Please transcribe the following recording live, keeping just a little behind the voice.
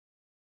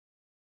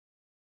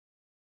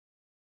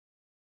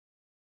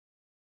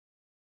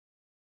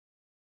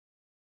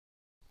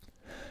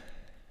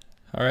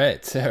All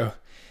right, so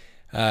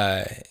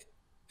uh,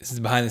 this is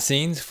behind the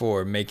scenes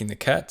for Making the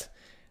Cut,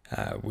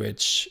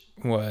 which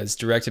was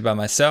directed by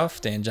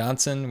myself, Dan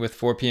Johnson, with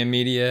 4PM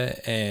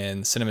Media,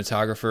 and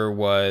cinematographer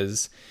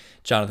was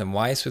Jonathan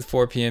Weiss with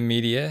 4PM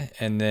Media,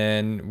 and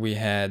then we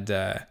had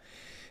a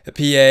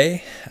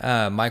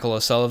PA, Michael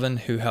O'Sullivan,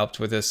 who helped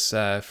with us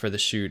for the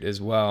shoot as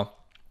well.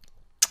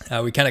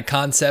 We kind of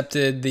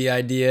concepted the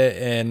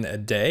idea in a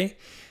day,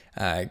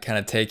 kind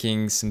of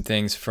taking some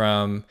things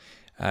from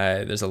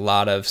there's a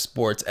lot of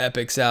sports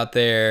epics out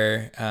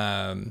there,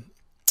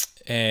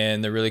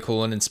 and they're really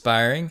cool and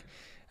inspiring,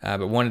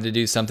 but wanted to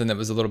do something that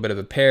was a little bit of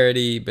a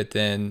parody, but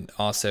then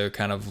also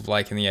kind of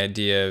liking the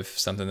idea of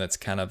something that's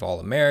kind of all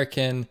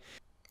American,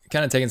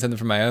 kind of taking something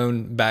from my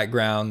own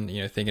background,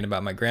 thinking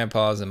about my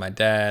grandpas and my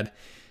dad,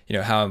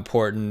 how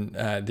important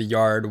the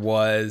yard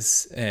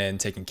was and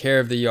taking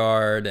care of the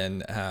yard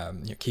and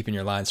keeping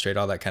your line straight,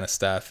 all that kind of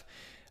stuff.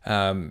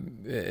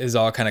 Is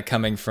all kind of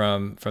coming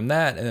from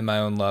that, and then my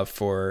own love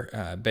for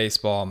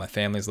baseball, my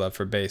family's love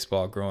for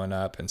baseball growing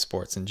up, and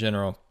sports in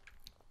general,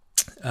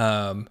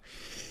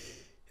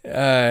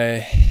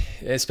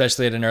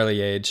 especially at an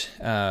early age.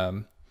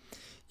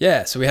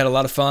 Yeah, so we had a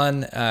lot of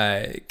fun.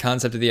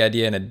 Concept of the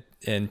idea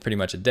in pretty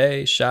much a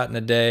day, shot in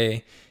a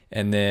day,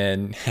 and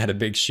then had a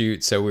big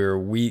shoot, so we were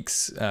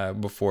weeks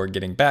before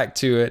getting back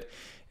to it,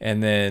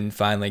 and then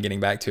finally getting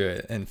back to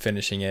it and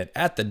finishing it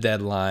at the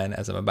deadline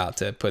as I'm about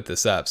to put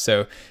this up.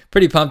 So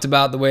pretty pumped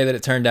about the way that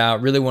it turned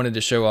out. Really wanted to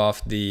show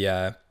off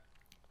the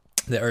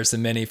Ursa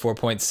Mini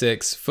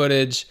 4.6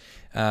 footage,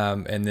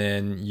 and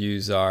then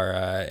use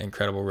our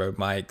incredible Rode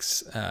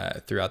mics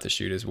throughout the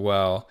shoot as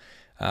well,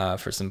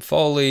 for some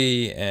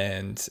Foley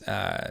and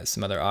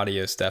some other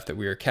audio stuff that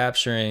we were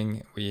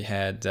capturing. We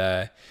had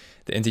the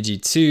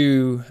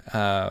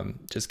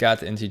NTG2, just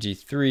got the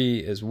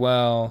NTG3 as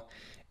well.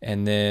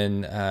 And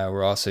then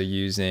we're also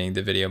using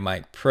the Video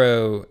Mic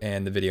Pro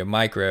and the Video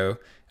Micro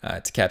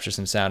to capture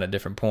some sound at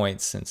different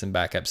points and some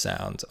backup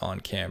sounds on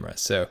camera.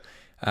 So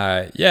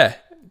yeah,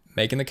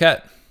 making the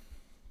cut.